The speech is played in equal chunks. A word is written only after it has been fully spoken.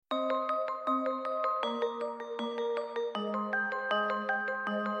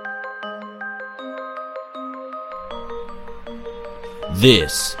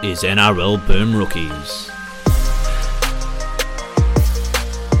This is NRL Boom Rookies.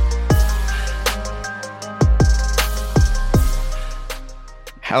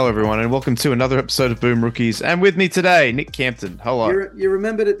 Hello, everyone, and welcome to another episode of Boom Rookies. And with me today, Nick Campton. Hello. You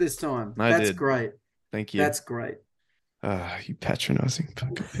remembered it this time. I That's did. great. Thank you. That's great. You patronising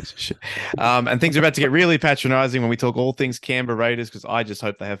fucking piece of shit. And things are about to get really patronising when we talk all things Canberra Raiders, because I just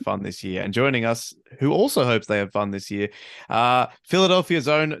hope they have fun this year. And joining us, who also hopes they have fun this year, Philadelphia's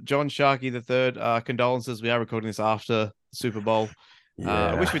own John Sharkey III. Condolences. We are recording this after the Super Bowl.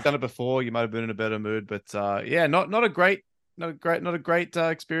 I wish we'd done it before. You might have been in a better mood, but not a great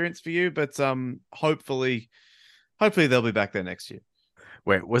experience for you. But hopefully they'll be back there next year.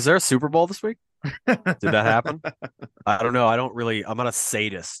 Wait, was there a Super Bowl this week? Did that happen? I don't know. I'm not a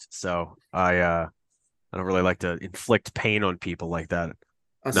sadist, so I don't really like to inflict pain on people like that.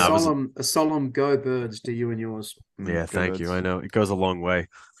 A solemn go Birds to you and yours. Yeah, thank you. I know it goes a long way.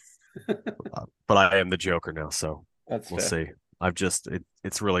 But I am the Joker now, so we'll see.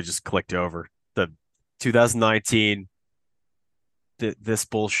 It's really just clicked over. The 2019 this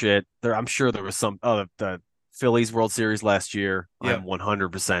bullshit. I'm sure there was some the Phillies World Series last year. Yeah. I'm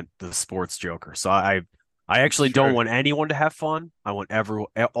 100% the sports Joker. So I actually don't want anyone to have fun. I want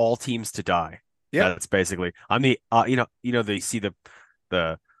all teams to die. Yeah, that's basically. I'm the they see the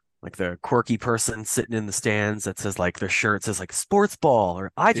quirky person sitting in the stands that says like their shirt says like sports ball,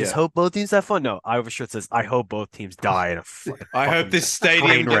 or I just hope both teams have fun. No, I have a shirt that says I hope both teams die in a I hope this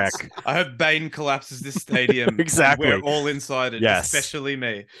stadium I hope Bane collapses this stadium. Exactly. We're all inside it, especially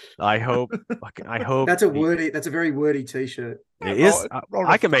me. I hope that's a very wordy t-shirt. It is.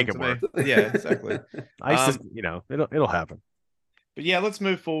 I can make it work. Yeah, exactly. It'll happen. But yeah, let's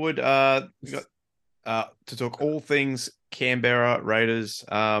move forward. We got to talk all things Canberra Raiders.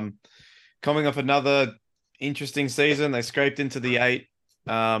 Coming off another interesting season, they scraped into the 8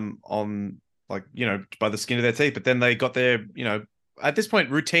 on by the skin of their teeth, but then they got their at this point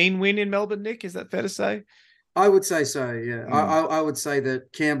routine win in Melbourne. Nick, is that fair to say? I would say so. Yeah, I would say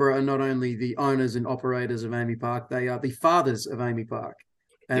that Canberra are not only the owners and operators of AAMI Park, they are the fathers of AAMI Park.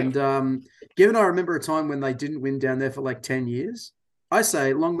 And given I remember a time when they didn't win down there for like 10 years, I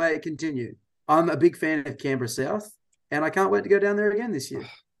say long may it continue. I'm a big fan of Canberra South, and I can't wait to go down there again this year.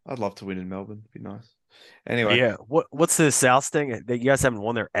 I'd love to win in Melbourne. It'd be nice. Anyway. Yeah. What's the South thing? You guys haven't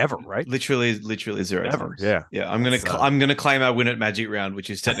won there ever, right? Literally 0 ever. times. Yeah. Yeah. I'm gonna claim our win at Magic Round, which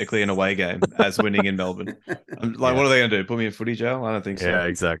is technically an away game, as winning in Melbourne. What are they gonna do? Put me in footy jail? I don't think so. Yeah,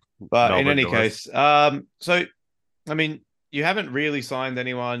 exactly. But Melbourne in any case, so I mean, you haven't really signed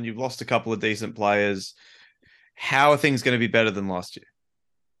anyone. You've lost a couple of decent players. How are things going to be better than last year?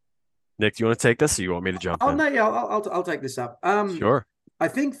 Nick, do you want to take this, or you want me to jump in? No, yeah, I'll take this up. Sure. I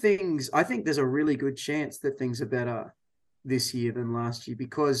think there's a really good chance that things are better this year than last year,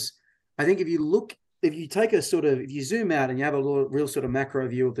 because I think if you zoom out and you have a real sort of macro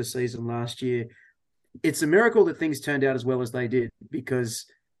view of the season last year, it's a miracle that things turned out as well as they did, because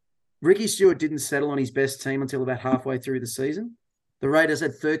Ricky Stewart didn't settle on his best team until about halfway through the season. The Raiders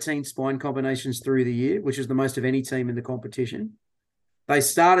had 13 spine combinations through the year, which is the most of any team in the competition. They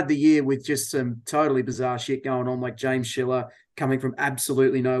started the year with just some totally bizarre shit going on, like James Schiller coming from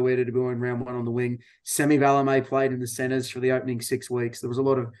absolutely nowhere to be in round 1 on the wing. Semi Valame played in the centres for the opening 6 weeks. There was a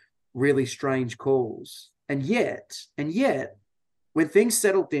lot of really strange calls. And yet, when things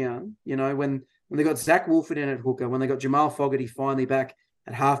settled down, when they got Zach Wolford in at hooker, when they got Jamal Fogarty finally back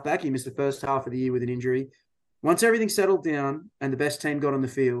at halfback, he missed the first half of the year with an injury. Once everything settled down and the best team got on the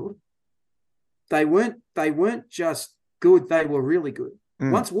field, they weren't just good, they were really good.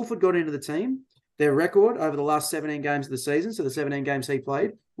 Once Wolford got into the team, their record over the last 17 games of the season, so the 17 games he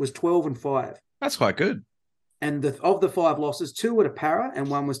played, was 12-5. That's quite good. And of the 5 losses, 2 were to Para and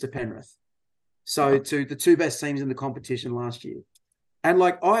 1 was to Penrith. So to the 2 best teams in the competition last year. And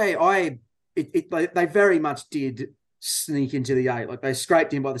they very much did sneak into the 8. Like, they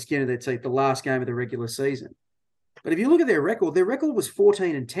scraped in by the skin of their teeth the last game of the regular season. But if you look at their record was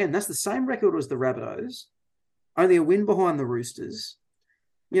 14-10. That's the same record as the Rabbitohs, only a win behind the Roosters.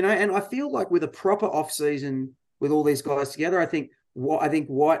 And I feel like with a proper off-season with all these guys together, I think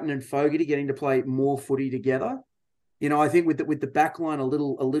Whiten and Fogarty getting to play more footy together. I think with the back line a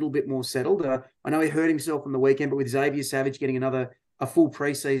little bit more settled. I know he hurt himself on the weekend, but with Xavier Savage getting a full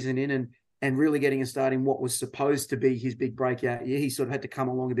preseason in and really getting a start in what was supposed to be his big breakout year, he sort of had to come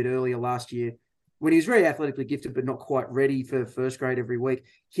along a bit earlier last year when he was very athletically gifted, but not quite ready for first grade every week.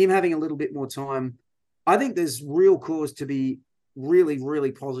 Him having a little bit more time, I think there's real cause to be really,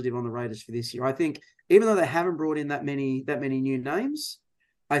 really positive on the Raiders for this year. I think even though they haven't brought in that many new names,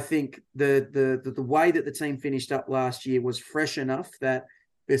 I think the way that the team finished up last year was fresh enough that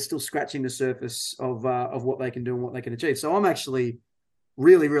they're still scratching the surface of what they can do and what they can achieve. So I'm actually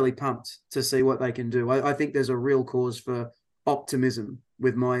really, really pumped to see what they can do. I think there's a real cause for optimism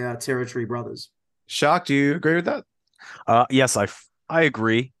with my Territory brothers. Shark, do you agree with that? Yes, I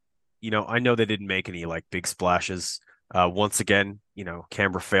agree. I know they didn't make any like big splashes. Once again,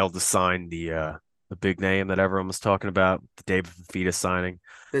 Canberra failed to sign the big name that everyone was talking about, the David Fifita signing.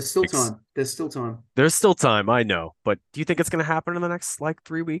 There's still time. There's still time. There's still time, I know. But do you think it's going to happen in the next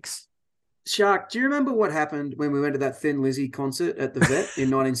 3 weeks? Shark, do you remember what happened when we went to that Thin Lizzy concert at the Vet in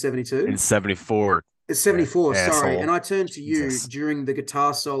 1972? In 74. It's 74, yeah, sorry. asshole. And I turned to you Jesus. during the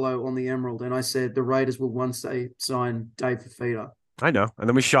guitar solo on the Emerald, and I said the Raiders will once day sign Dave Fifita. I know. And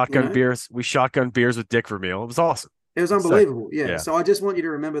then we shotgun beers. We shotgun beers with Dick Vermeil. It was awesome. It was unbelievable. Yeah. So I just want you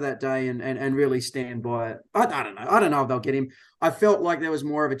to remember that day and really stand by it. I don't know. I don't know if they'll get him. I felt like there was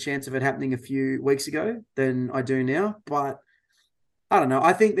more of a chance of it happening a few weeks ago than I do now. But I don't know.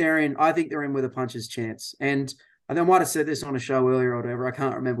 I think they're in with a puncher's chance. And I might have said this on a show earlier or whatever. I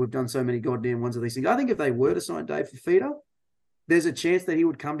can't remember. We've done so many goddamn ones of these things. I think if they were to sign Dave Fifita, there's a chance that he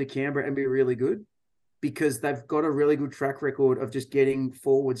would come to Canberra and be really good, because they've got a really good track record of just getting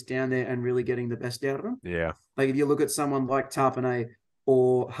forwards down there and really getting the best out of them. Yeah. Like if you look at someone like Tarpanay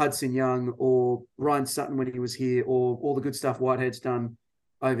or Hudson Young or Ryan Sutton when he was here, or all the good stuff Whitehead's done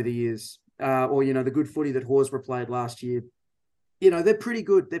over the years, or, the good footy that Horsburgh played last year, they're pretty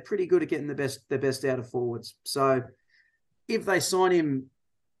good. They're pretty good at getting the best out of forwards. So if they sign him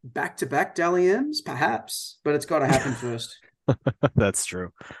back-to-back Dally M's, perhaps, but it's got to happen first. That's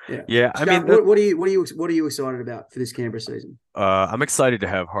true. Yeah. I mean, what are you excited about for this Canberra season? I'm excited to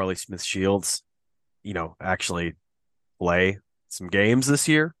have Harley Smith Shields, actually play some games this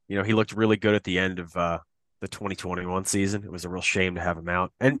year. He looked really good at the end of the 2021 season. It was a real shame to have him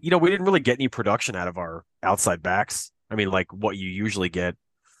out. And we didn't really get any production out of our outside backs. I mean, like what you usually get.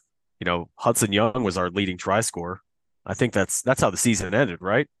 Hudson Young was our leading try scorer. I think that's how the season ended,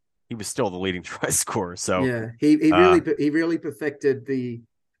 right? He was still the leading try scorer. So yeah, he really perfected the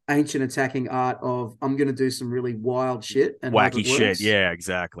ancient attacking art of, I'm going to do some really wild shit and wacky shit. Yeah,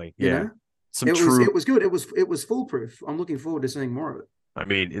 exactly. Yeah, it was good. It was foolproof. I'm looking forward to seeing more of it. I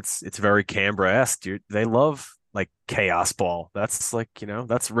mean, it's very Canberra-esque, dude. They love like chaos ball. That's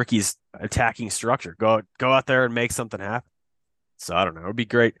that's Ricky's attacking structure. Go out there and make something happen. So I don't know. It'd be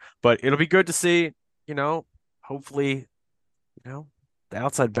great, but it'll be good to see. Hopefully, the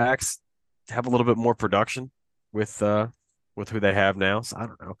outside backs have a little bit more production with who they have now. So I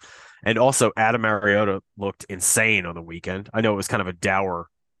don't know. And also Adam Mariota looked insane on the weekend. I know it was kind of a dour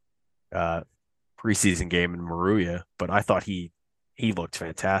preseason game in Moruya, but I thought he looked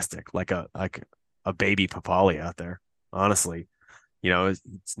fantastic, like a baby Papali out there. Honestly,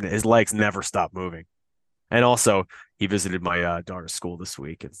 his legs never stop moving. And also, he visited my daughter's school this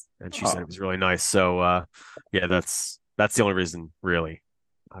week, and she said it was really nice. So, that's the only reason, really.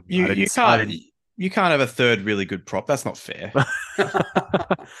 You can't have a third really good prop. That's not fair.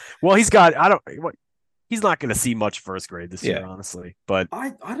 Well, he's not going to see much first grade this year, honestly. But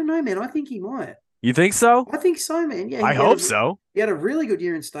I don't know, man. I think he might. You think so? I think so, man. Yeah, I hope so. He had a really good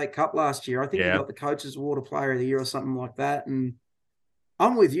year in State Cup last year. I think he got the Coaches Award Player of the Year or something like that. And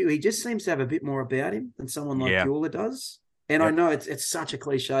I'm with you. He just seems to have a bit more about him than someone like Bueller does. And I know it's such a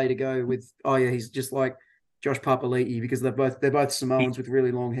cliche to go with, he's just like Josh Papali'i, because they're both Samoans with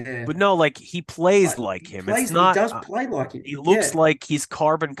really long hair. But no, like he plays like him. He does play like him. He looks like he's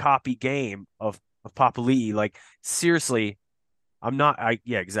carbon copy game of Papali'i. Like seriously,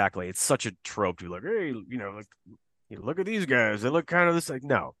 exactly. It's such a trope to be like, hey, look at these guys. They look kind of this. Like,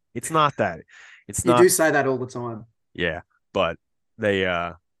 no, it's not that. You do say that all the time. Yeah, but he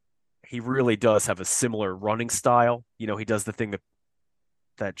really does have a similar running style. He does the thing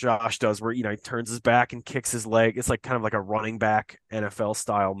that Josh does where, he turns his back and kicks his leg. It's like kind of like a running back NFL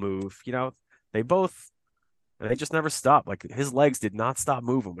style move. They just never stop. Like his legs did not stop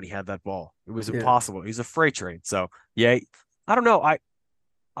moving when he had that ball. It was impossible. He was a freight train. So I don't know.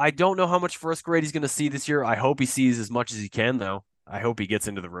 I don't know how much first grade he's going to see this year. I hope he sees as much as he can, though. I hope he gets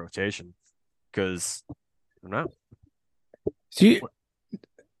into the rotation because I don't know.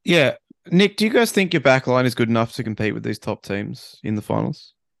 Nick, do you guys think your back line is good enough to compete with these top teams in the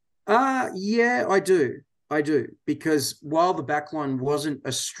finals? Yeah, I do. Because while the back line wasn't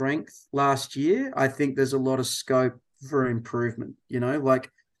a strength last year, I think there's a lot of scope for improvement,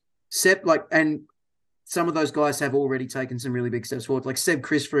 and some of those guys have already taken some really big steps forward. Like Seb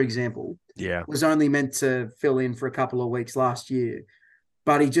Chris, for example, was only meant to fill in for a couple of weeks last year,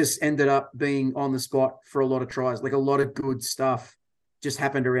 but he just ended up being on the spot for a lot of tries, like a lot of good stuff just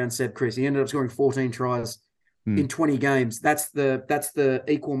happened around Seb Chris. He ended up scoring 14 tries Hmm. in 20 games. That's the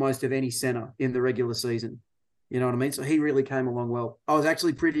equal most of any center in the regular season. You know what I mean? So he really came along well. I was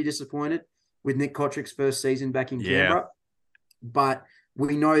actually pretty disappointed with Nick Kotrick's first season back in Canberra, but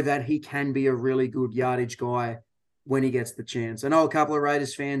we know that he can be a really good yardage guy when he gets the chance. I know a couple of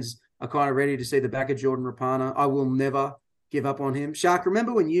Raiders fans are kind of ready to see the back of Jordan Rapana. I will never give up on him. Shark,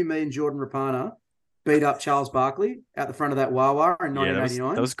 remember when you, me, and Jordan Rapana beat up Charles Barkley out the front of that Wawa in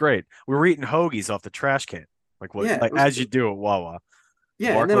 1989? That was great. We were eating hoagies off the trash can, as you do at Wawa.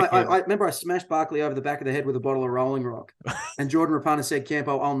 Yeah, Barkley, and then I remember I smashed Barkley over the back of the head with a bottle of Rolling Rock. And Jordan Rapana said,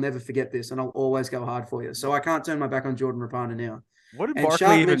 Campo, I'll never forget this, and I'll always go hard for you. So I can't turn my back on Jordan Rapana now. What did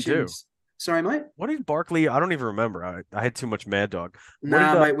Barkley even do? Sorry, mate? What did Barkley? I don't even remember. I had too much Mad Dog.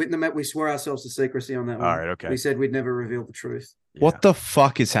 Mate, we swore ourselves to secrecy on that one. All right, okay. We said we'd never reveal the truth. Yeah. What the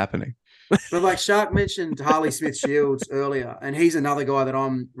fuck is happening? But like Shark mentioned Harley Smith-Shields earlier, and he's another guy that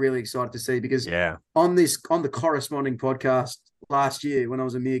I'm really excited to see because on the corresponding podcast last year when I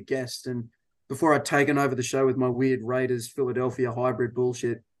was a mere guest and before I'd taken over the show with my weird Raiders Philadelphia hybrid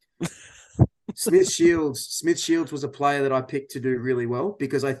bullshit, Smith-Shields was a player that I picked to do really well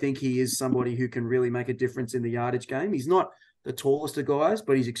because I think he is somebody who can really make a difference in the yardage game. He's not the tallest of guys,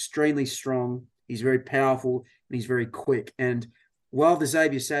 but he's extremely strong. He's very powerful and he's very quick. And while the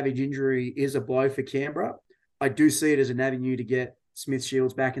Xavier Savage injury is a blow for Canberra, I do see it as an avenue to get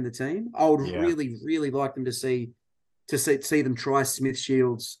Smith-Shields back in the team. I would really, really like them to see them try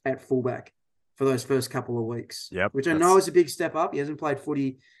Smith-Shields at fullback for those first couple of weeks. Which I know is a big step up. He hasn't played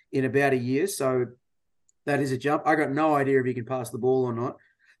footy in about a year, so that is a jump. I got no idea if he can pass the ball or not,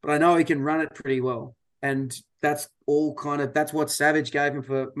 but I know he can run it pretty well. And that's what Savage gave him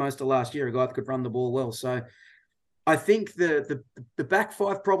for most of last year, a guy that could run the ball well. So I think the back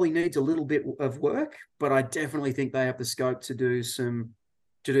five probably needs a little bit of work, but I definitely think they have the scope to do some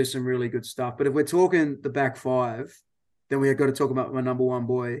really good stuff. But if we're talking the back five, then we've got to talk about my number one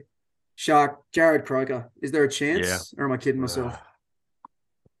boy, Shark, Jarrod Croker. Is there a chance, or am I kidding myself?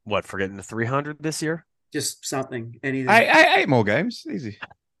 What, for getting to 300 this year? Just something, anything. 8 more games, easy.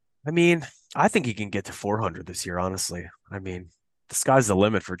 I mean, I think he can get to 400 this year. Honestly, I mean, the sky's the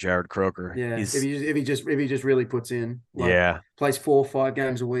limit for Jarrod Croker. Yeah, if he just really puts in, plays 4 or 5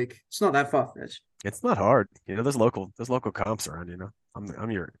 games a week. It's not that far fetched. It's not hard. You know, there's local comps around. You know, I'm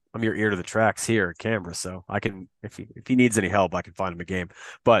your ear to the tracks here at Canberra, so I can if he needs any help, I can find him a game.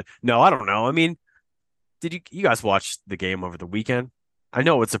 But no, I don't know. I mean, did you guys watch the game over the weekend? I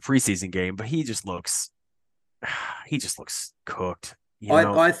know it's a preseason game, but he just looks cooked.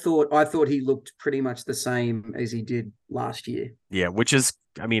 I thought he looked pretty much the same as he did last year. Yeah, which is,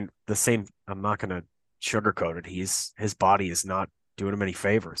 I mean, the same. I'm not going to sugarcoat it. His body is not doing him any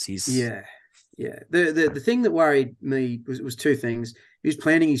favors. Yeah. The thing that worried me was 2 things. He was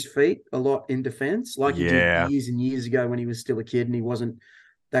planting his feet a lot in defense, like he did years and years ago when he was still a kid and he wasn't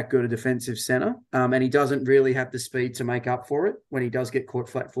that good a defensive center. And he doesn't really have the speed to make up for it when he does get caught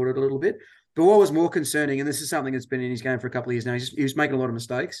flat-footed a little bit. But what was more concerning, and this is something that's been in his game for a couple of years now, he was making a lot of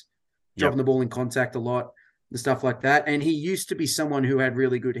mistakes, dropping the ball in contact a lot and stuff like that. And he used to be someone who had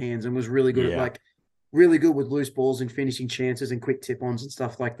really good hands and was really good at really good with loose balls and finishing chances and quick tip-ons and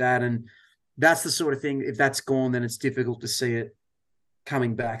stuff like that. And that's the sort of thing, if that's gone, then it's difficult to see it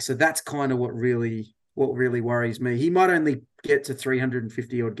coming back. So that's kind of what really worries me. He might only get to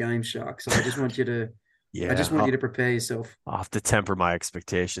 350 odd games, Shark. So I just want you to I just want you to prepare yourself. I'll have to temper my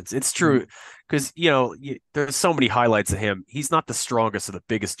expectations. It's true because, you know, there's so many highlights of him. He's not the strongest or the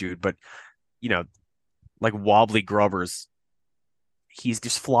biggest dude, but, you know, like wobbly grubbers, he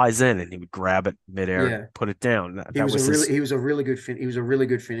just flies in and he would grab it midair and put it down. He was a really good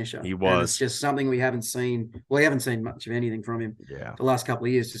finisher. He was. And it's just something we haven't seen. Well, we haven't seen much of anything from him the last couple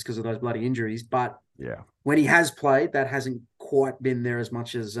of years just because of those bloody injuries. But when he has played, that hasn't quite been there as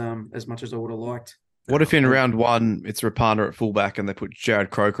much as I would have liked. What if in round 1 it's Rapana at fullback and they put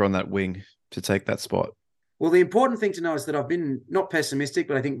Jarrod Croker on that wing to take that spot? Well, the important thing to know is that I've been not pessimistic,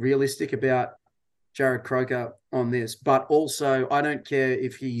 but I think realistic about Jarrod Croker on this. But also, I don't care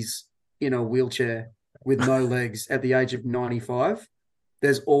if he's in a wheelchair with no legs at the age of 95.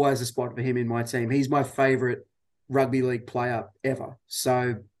 There's always a spot for him in my team. He's my favorite rugby league player ever.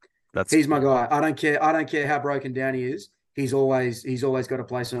 So he's my guy. I don't care how broken down he is. He's always got a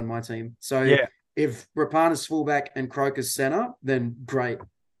place on my team. So if Rapana's fullback and Croker's center, then great.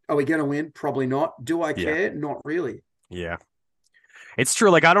 Are we going to win? Probably not. Do I care? Not really. Yeah. It's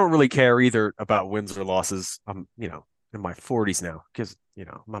true. Like, I don't really care either about wins or losses. I'm, you know, in my 40s now because, you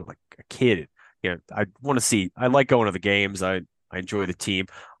know, I'm not like a kid. You know, I like going to the games. I enjoy the team.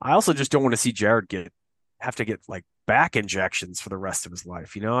 I also just don't want to see Jarrod have to get like back injections for the rest of his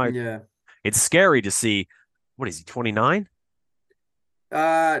life. Yeah. It's scary to see. What is he, 29?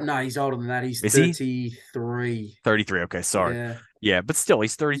 No, he's older than that. He's Is he? 33. 33. Okay, sorry. Yeah. Yeah, but still,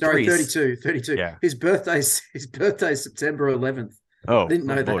 he's 33. Sorry, 32. 32. Yeah. His birthday's September 11th. Oh, I didn't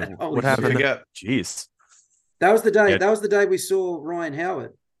know boy. that. Holy What happened? shit. Jeez. That was the day. Yeah. That was the day we saw Ryan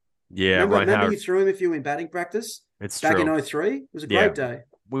Howard. Yeah, remember Howard. you threw him a few in batting practice? It's back true. in 03? It was a great day.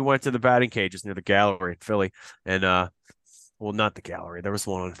 We went to the batting cages near the gallery in Philly, and well, not the gallery. There was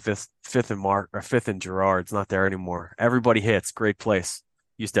one on Fifth and Gerard. It's not there anymore. Everybody hits. Great place.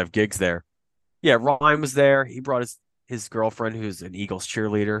 Used to have gigs there. Yeah, Ryan was there. He brought his girlfriend, who's an Eagles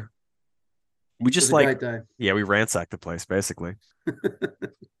cheerleader. We just great day. Yeah, we ransacked the place basically.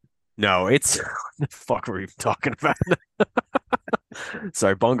 No, it's what the fuck were we even talking about?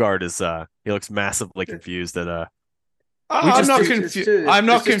 Sorry, Bungard is he looks massively confused at I'm not confused. I'm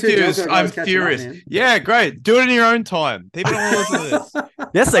not confused. I'm furious. Yeah, great. Do it in your own time. People don't want to listen to this.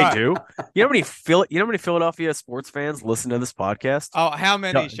 Yes, they do. You know how many Philadelphia sports fans listen to this podcast? Oh, how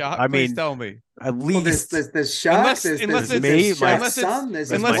many, Shark? I mean, please tell me. At least there's Shark. Unless it's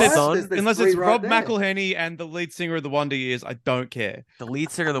Rob McElhenney and the lead singer of the Wonder Years, I don't care. The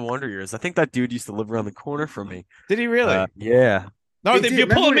lead singer of the Wonder Years. I think that dude used to live around the corner from me. Did he really? Yeah. No, you're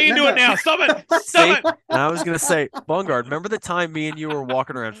pulling me into it now. Stop it. Stop it. I was going to say, Bungard, remember the time me and you were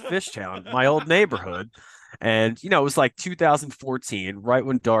walking around Fishtown, my old neighborhood? And, it was like 2014, right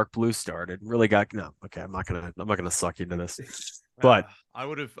when Dark Blue started. Really I'm not going to suck you into this. But I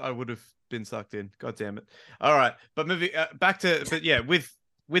would have been sucked in. God damn it. All right. But moving back to,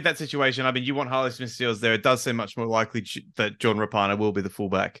 with that situation, I mean, you want Harley Smith-Seals there. It does seem much more likely that Jordan Rapana will be the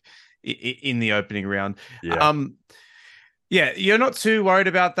fullback in the opening round. Yeah. Yeah, you're not too worried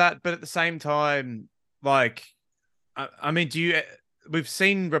about that, but at the same time, we've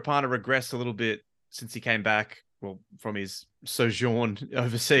seen Rapana regress a little bit since he came back, from his sojourn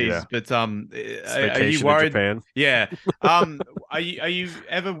overseas. Yeah. But are you worried? In Japan. Yeah. Are you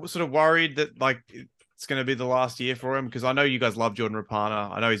ever sort of worried that it's going to be the last year for him? Because I know you guys love Jordan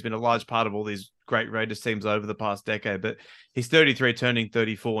Rapana. I know he's been a large part of all these great Raiders teams over the past decade, but he's 33, turning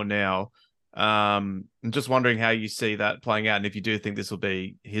 34 now. I'm just wondering how you see that playing out, and if you do think this will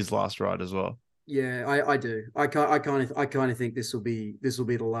be his last ride as well. Yeah, I do. I kind of think this will be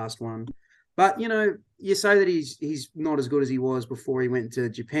the last one. But you say that he's not as good as he was before he went to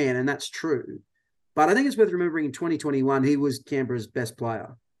Japan, and that's true. But I think it's worth remembering in 2021 he was Canberra's best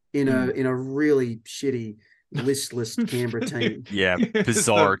player in a really shitty, listless Canberra team. Yeah,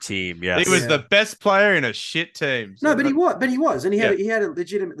 bizarre team. Yes. He was the best player in a shit team. So but he was, and he had a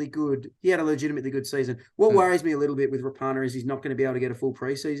legitimately good season. What worries me a little bit with Rapana is he's not going to be able to get a full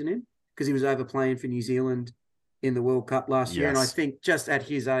preseason in because he was overplaying for New Zealand in the World Cup last year, and I think just at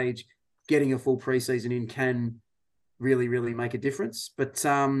his age, getting a full preseason in can really, really make a difference. But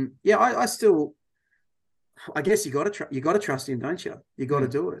I guess you got to trust him, don't you? You got to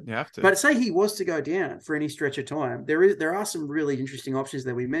do it. You have to. But say he was to go down for any stretch of time, there are some really interesting options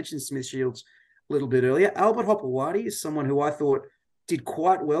there. We mentioned Smith Shields a little bit earlier. Albert Hopewadi is someone who I thought did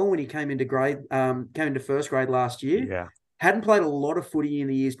quite well when he came into first grade last year. Yeah. Hadn't played a lot of footy in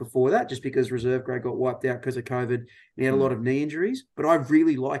the years before that, just because reserve grade got wiped out because of COVID, and he had a lot of knee injuries. But I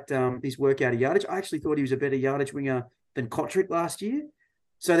really liked his work out of yardage. I actually thought he was a better yardage winger than Kotrick last year.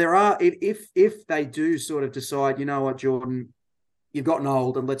 So there are, if they do sort of decide, you know what, Jordan, you've gotten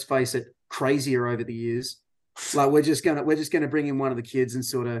old, and let's face it, crazier over the years. Like we're just gonna bring in one of the kids and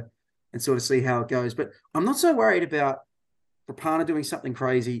sort of see how it goes. But I'm not so worried about Rapana doing something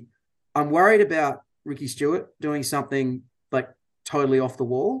crazy. I'm worried about Ricky Stewart doing something like totally off the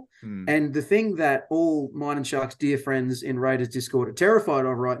wall. And the thing that all mine and Shark's dear friends in Raiders Discord are terrified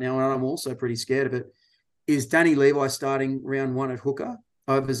of right now, and I'm also pretty scared of it, is Danny Levi starting round one at hooker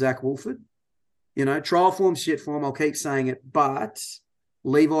over Zach Wolford. Trial form, shit form, I'll keep saying it, but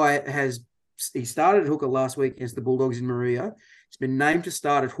Levi he started at hooker last week against the Bulldogs in Maria. He's been named to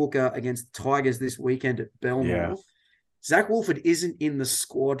start at hooker against the Tigers this weekend at Belmore. Yeah. Zach Wolford isn't in the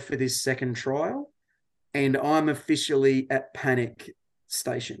squad for this second trial, and I'm officially at panic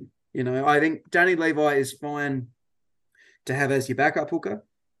station. I think Danny Levi is fine to have as your backup hooker.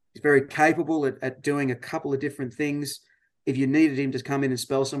 He's very capable at doing a couple of different things. If you needed him to come in and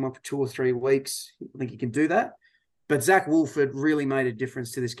spell someone for 2 or 3 weeks, I think he can do that. But Zach Wolford really made a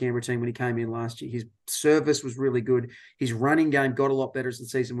difference to this Canberra team when he came in last year. His service was really good. His running game got a lot better as the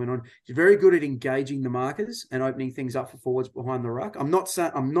season went on. He's very good at engaging the markers and opening things up for forwards behind the ruck. I'm not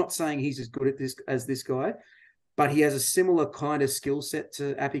saying he's as good at this as this guy, but he has a similar kind of skill set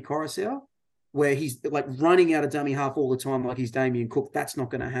to Api Coruscant, where he's like running out of dummy half all the time like he's Damien Cook. That's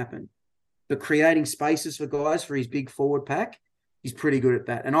not going to happen. the creating spaces for guys for his big forward pack. He's pretty good at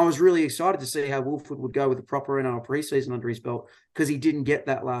that. And I was really excited to see how Wolford would go with the proper NRL preseason under his belt because he didn't get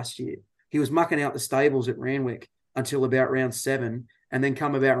that last year. He was mucking out the stables at Randwick until about round 7, and then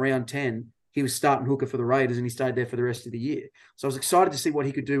come about round 10, he was starting hooker for the Raiders, and he stayed there for the rest of the year. So I was excited to see what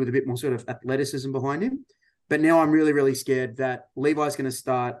he could do with a bit more sort of athleticism behind him. But now I'm really, really scared that Levi's going to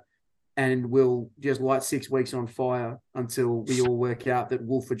start and we'll just light 6 weeks on fire until we all work out that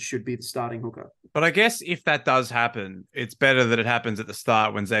Wolford should be the starting hooker. But I guess if that does happen, it's better that it happens at the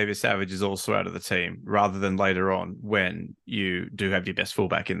start when Xavier Savage is also out of the team rather than later on when you do have your best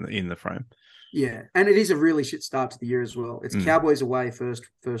fullback in the frame. Yeah, and it is a really shit start to the year as well. It's Cowboys away first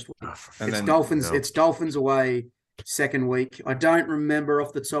week. It's Dolphins away second week. I don't remember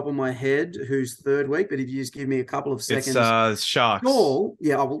off the top of my head who's third week, but if you just give me a couple of seconds. It's Sharks. Who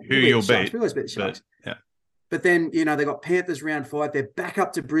you'll beat. We always beat the Sharks. But then, they got Panthers round 5. They're back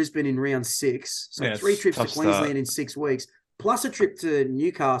up to Brisbane in round 6. So 3 trips to Queensland in 6 weeks, plus a trip to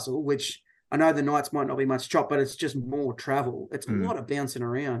Newcastle, which I know the Knights might not be much chop, but it's just more travel. It's a lot of bouncing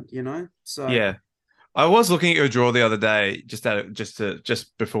around, So yeah. I was looking at your draw the other day,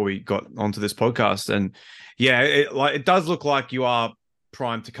 just before we got onto this podcast, and it does look like you are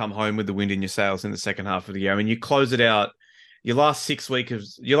primed to come home with the wind in your sails in the second half of the year. I mean, you close it out. Your last 6 weeks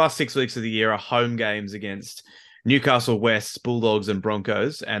of the year are home games against Newcastle West, Bulldogs, and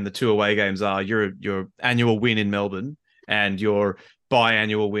Broncos, and the 2 away games are your annual win in Melbourne and your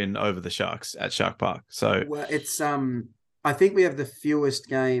biannual win over the Sharks at Shark Park. So it's I think we have the fewest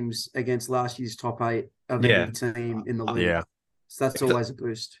games against last year's top 8 of any team in the league. Yeah. So that's always a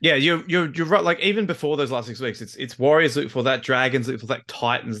boost. Yeah, you're right. Like even before those last 6 weeks, it's Warriors the week before that, Dragons the week before that,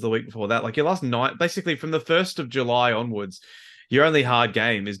 Titans the week before that. Like your last night, basically from the 1st of July onwards, your only hard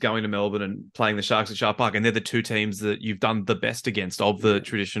game is going to Melbourne and playing the Sharks at Shark Park, and they're the 2 teams that you've done the best against of the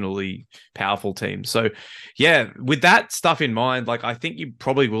traditionally powerful teams. So, with that stuff in mind, like I think you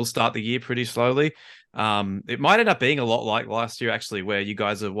probably will start the year pretty slowly. It might end up being a lot like last year, actually, where you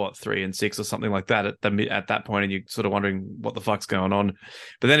guys are 3-6 or something like that at that point, and you're sort of wondering what the fuck's going on.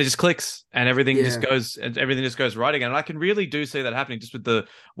 But then it just clicks, and everything just goes right again. And I can really do see that happening just with the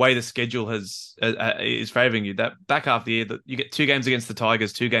way the schedule is favoring you. That back half of the year, that you get 2 games against the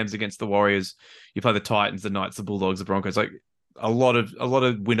Tigers, 2 games against the Warriors. You play the Titans, the Knights, the Bulldogs, the Broncos. Like a lot of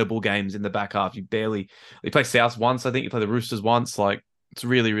winnable games in the back half. You play South once, I think. You play the Roosters once. Like it's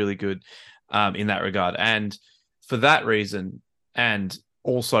really, really good. In that regard. And for that reason, and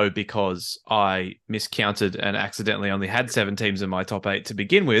also because I miscounted and accidentally only had 7 teams in my top 8 to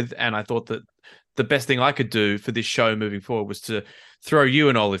begin with, and I thought that the best thing I could do for this show moving forward was to throw you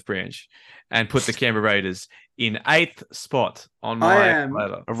an olive branch and put the Canberra Raiders in 8th spot on my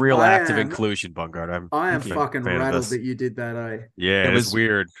ladder. A real act of inclusion, Bungard. I am fucking rattled that you did that, eh? Yeah, it was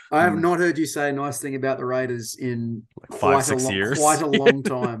weird. I have not heard you say a nice thing about the Raiders in like 5-6 years. Quite a long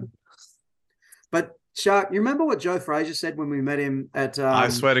time. But Shark, you remember what Joe Frazier said when we met him at? I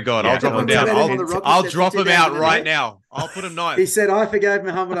swear to God, I'll drop him down. I'll drop him out right now. I'll put him 9th. He said, "I forgave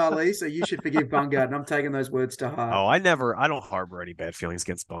Muhammad Ali, so you should forgive Bungard," and I'm taking those words to heart. Oh, I don't harbor any bad feelings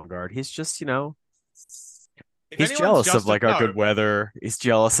against Bungard. He's just, he's jealous of like our good weather. He's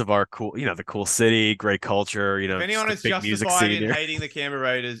jealous of our cool, the cool city, great culture. If anyone is justified in hating the Canberra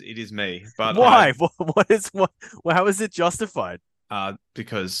Raiders, it is me. But why? How is it justified?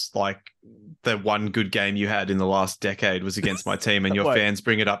 Because like the one good game you had in the last decade was against my team, and your fans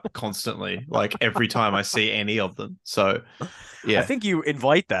bring it up constantly, like every time I see any of them. So, yeah, I think you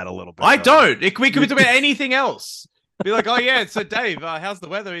invite that a little bit. I don't. We could be talking about anything else. Be like, oh yeah, so Dave, how's the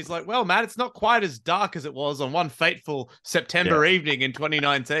weather? He's like, well, Matt, it's not quite as dark as it was on one fateful September evening in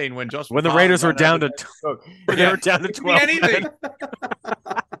 2019 when the Raiders were down to 12. Anything.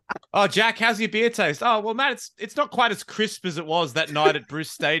 Oh, Jack, how's your beer taste? Oh, well, Matt, it's not quite as crisp as it was that night at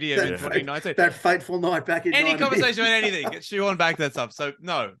Bruce Stadium in 2019. That fateful night back in any conversation about anything. Get you on back to that stuff. So,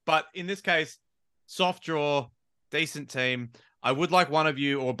 no. But in this case, soft draw, decent team. I would like one of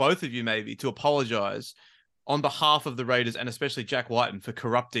you or both of you maybe to apologize on behalf of the Raiders and especially Jack Whiten for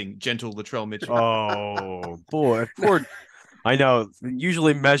corrupting gentle Latrell Mitchell. Oh, boy. Poor, I know.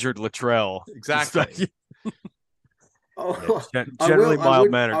 Usually measured Latrell. Exactly. Generally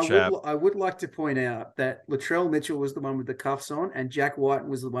mild-mannered chap. I would like to point out that Latrell Mitchell was the one with the cuffs on, and Jack Whiten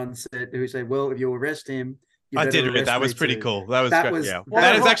was the one who said, "Well, if you arrest him." I did read that. Was pretty cool. That was great. Yeah.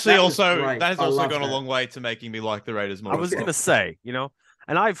 That has also gone a long way to making me like the Raiders more. I was going to say, and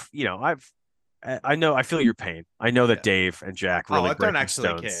I feel your pain. I know that Dave and Jack really. I don't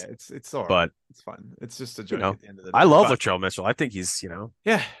actually care. It's all right. But it's fun. It's just a joke at the end of the day. I love Latrell Mitchell. I think he's,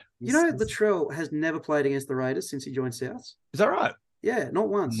 yeah. Latrell has never played against the Raiders since he joined Souths. Is that right? Yeah, not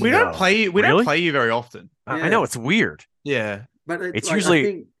once. We don't No. play you. We don't Really? play you very often. I know it's weird. Yeah, But It's like, usually I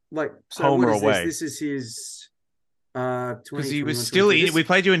think, like, so home what or is away. this? This is his because he 20, was 21, still 22. in. We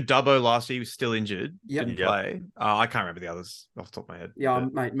played you in Dubbo last year. He was still injured. Yep. Didn't Yep. play. I can't remember the others off the top of my head. Yeah,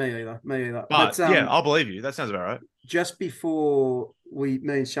 but, mate, me either. but yeah, I'll believe you. That sounds about right. Just before me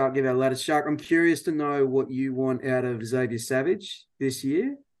and Shark give our latest, Shark, I'm curious to know what you want out of Xavier Savage this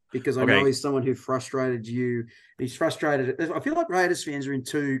year, because I know Okay. he's someone who frustrated you. He's frustrated. I feel like Raiders fans are in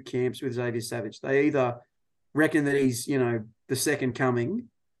two camps with Xavier Savage. They either reckon that he's, the second coming,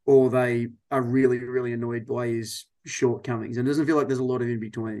 or they are really, really annoyed by his shortcomings. And it doesn't feel like there's a lot of in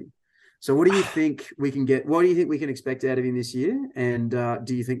between. So what do you think we can get? What do you think we can expect out of him this year? And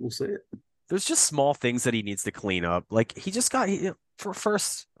do you think we'll see it? There's just small things that he needs to clean up. Like he just got, for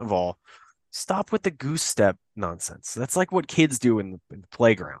first of all, stop with the goose step nonsense. That's like what kids do in the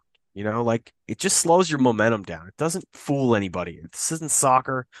playground. Like it just slows your momentum down. It doesn't fool anybody. This isn't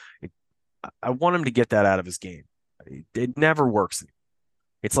soccer. I want him to get that out of his game. It never works.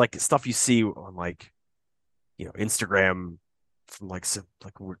 It's like stuff you see on Instagram from some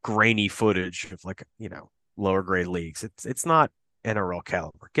grainy footage of lower grade leagues. It's not NRL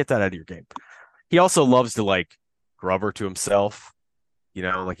caliber. Get that out of your game. He also loves to grubber to himself.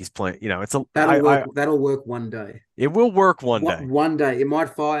 He's playing. That'll work one day. It will work one day. One day it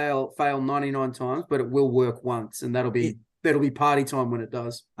might fail 99 times, but it will work once, and that'll be party time when it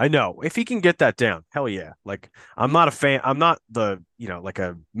does. I know. If he can get that down, hell yeah. I'm not a fan. I'm not the,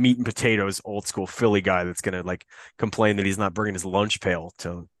 a meat and potatoes old school Philly guy that's going to complain that he's not bringing his lunch pail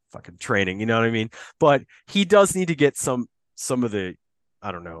to fucking training. You know what I mean? But he does need to get some of the,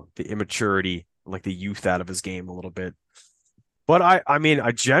 I don't know, the immaturity, the youth out of his game a little bit. But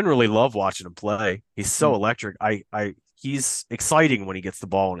I generally love watching him play. He's so electric. He's exciting when he gets the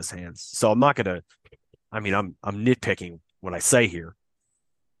ball in his hands. So I'm not going to, I'm nitpicking what I say here.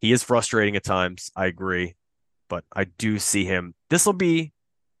 He is frustrating at times. I agree, but I do see him. This will be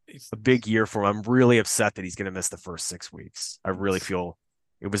a big year for him. I'm really upset that he's going to miss the first 6 weeks. I really feel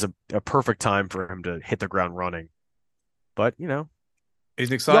it was a perfect time for him to hit the ground running. But, he's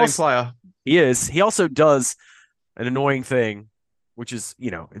an exciting player. He is. He also does an annoying thing, which is,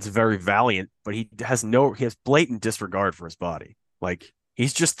 it's very valiant, but he has blatant disregard for his body.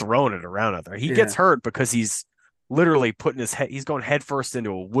 He's just throwing it around out there. He gets hurt because he's literally he's going head first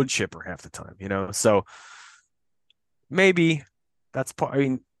into a wood chipper half the time, So maybe that's part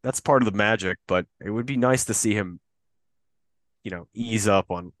of the magic, but it would be nice to see him, ease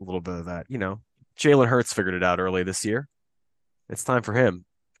up on a little bit of that. Jalen Hurts figured it out early this year. It's time for him.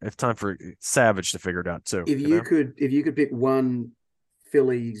 It's time for Savage to figure it out too. If you could pick one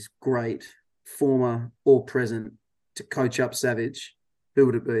Phillies great, former or present, to coach up Savage, who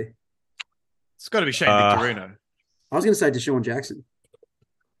would it be? It's got to be Shane Victorino. I was going to say Deshaun Jackson.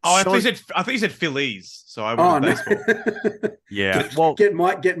 Oh, I thought you said Phillies, so I went with baseball.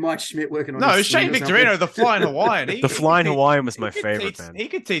 Yeah, get Mike Schmidt working on. No, it's Shane Victorino, the Flying Hawaiian. The Flying Hawaiian was my favorite. Man, he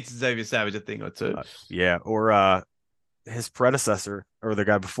could teach Xavier Savage a thing or two. Yeah, or his predecessor, or the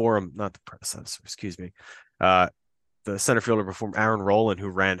guy before him, not the predecessor. Excuse me, the center fielder before him, Aaron Rowland, who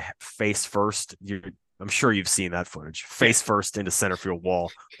ran face first. I'm sure you've seen that footage. Face first into center field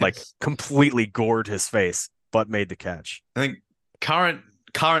wall, completely gored his face, but made the catch. I think current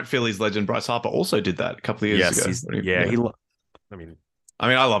Phillies legend Bryce Harper also did that a couple of years ago.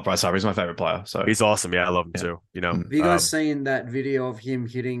 I love Bryce Harper. He's my favorite player. So he's awesome. Yeah, I love him too. Have you guys seen that video of him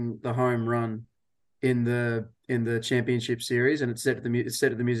hitting the home run in the championship series, and it's set to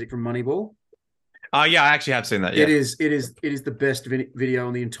the music from Moneyball? Yeah, I actually have seen that. Yeah. It is the best video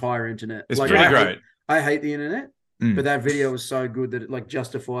on the entire internet. It's pretty great. I hate the internet, but that video was so good that it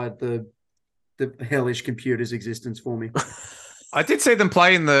justified the hellish computer's existence for me. I did see them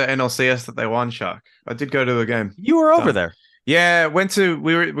play in the NLCS that they won, Shark. I did go to a game. You were over there. Yeah,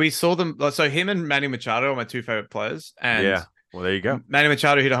 we saw them. So him and Manny Machado are my two favorite players. And yeah, well, there you go. Manny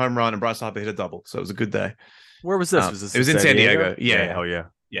Machado hit a home run and Bryce Harper hit a double. So it was a good day. Where was this? It was in San Diego. Yeah. Hell yeah.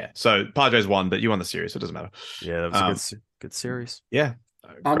 Yeah. So Padres won, but you won the series, so it doesn't matter. Yeah, that was a good series. Yeah.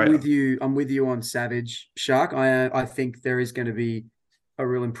 I'm with you on Savage, Shark. I think there is going to be a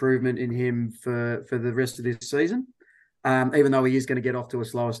real improvement in him for the rest of this season. Even though he is going to get off to a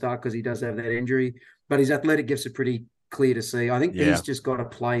slower start because he does have that injury, but his athletic gifts are pretty clear to see. I think he's just got to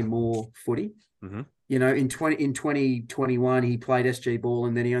play more footy. Mm-hmm. In 2021, he played SG ball,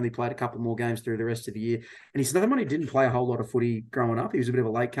 and then he only played a couple more games through the rest of the year. And he's another one who didn't play a whole lot of footy growing up. He was a bit of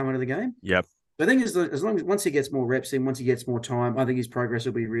a late comer to the game. Yep. The thing is, once he gets more reps in, once he gets more time, I think his progress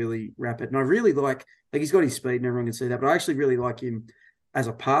will be really rapid. And I really like he's got his speed, and everyone can see that. But I actually really like him as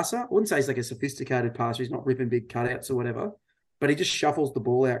a passer. I wouldn't say he's like a sophisticated passer. He's not ripping big cutouts or whatever. but he just shuffles the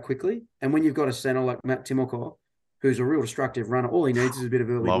ball out quickly. And when you've got a center like Matt Timoko, who's a real destructive runner, all he needs is a bit of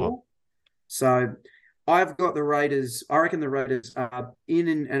early ball. So I've got the Raiders. I reckon the Raiders are in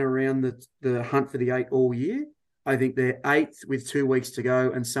and around the hunt for the 8 all year. I think they're 8th with 2 weeks to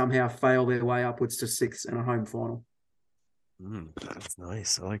go and somehow fail their way upwards to 6th and a home final. That's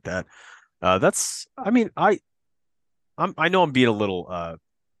nice. I like that. I know I'm being a little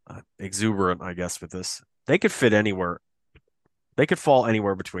exuberant, I guess, with this. They could fit anywhere. They could fall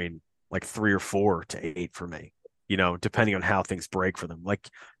anywhere between like 3 or 4 to 8 for me, depending on how things break for them. Like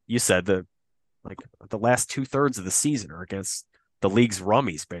you said, the last 2/3 of the season are against the league's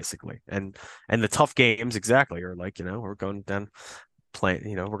rummies, basically. And the tough games exactly are like, we're going down playing,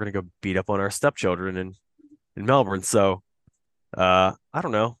 we're going to go beat up on our stepchildren in Melbourne. So I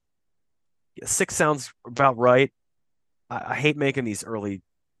don't know. 6 sounds about right. I hate making these early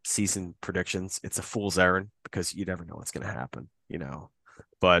season predictions. It's a fool's errand because you never know what's going to happen,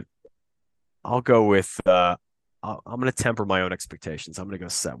 But I'll go with I'm going to temper my own expectations. I'm going to go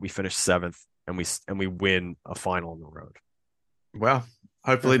set. We finish 7th and we win a final on the road. Well,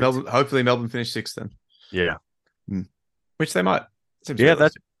 hopefully Melbourne finish 6th then. Yeah, which they might.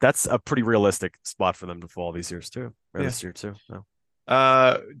 That's a pretty realistic spot for them to fall these years too. This year too. No.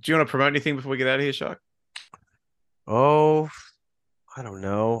 Do you want to promote anything before we get out of here, Shark? Oh, I don't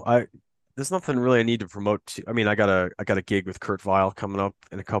know. There's nothing really I need to promote. I mean, I got a gig with Kurt Vile coming up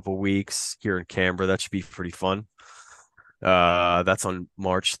in a couple weeks here in Canberra. That should be pretty fun. That's on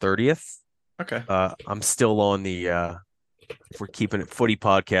March 30th. Okay. I'm still on the if we're keeping it footy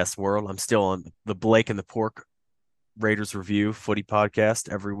podcast world, I'm still on the Blake and the Pork Raiders Review footy podcast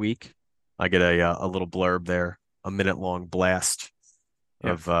every week. I get a little blurb there, a minute-long blast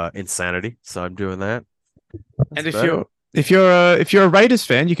of insanity. So I'm doing that. And if you're a Raiders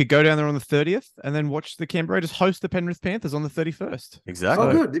fan, you could go down there on the 30th and then watch the Canberra Raiders host the Penrith Panthers on the 31st. Exactly.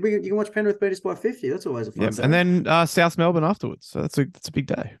 Oh, good. You can watch Penrith beat us by 50. That's always a fun. And then South Melbourne afterwards. So that's a big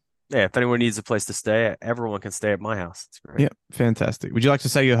day. Yeah, if anyone needs a place to stay, everyone can stay at my house. It's great. Yeah, fantastic. Would you like to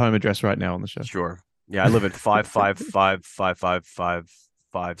say your home address right now on the show? Sure. Yeah, I live at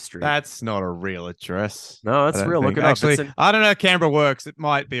 555 Street. That's not a real address. No, that's real. Look it up. Actually, I don't know if Canberra works. It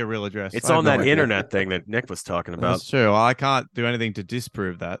might be a real address. It's on that internet thing that Nick was talking about. That's true. Well, I can't do anything to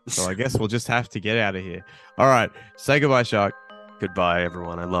disprove that. So I guess we'll just have to get out of here. All right. Say goodbye, Shark. Goodbye,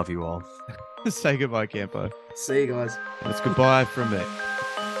 everyone. I love you all. Say goodbye, Campo. See you guys. That's goodbye from me.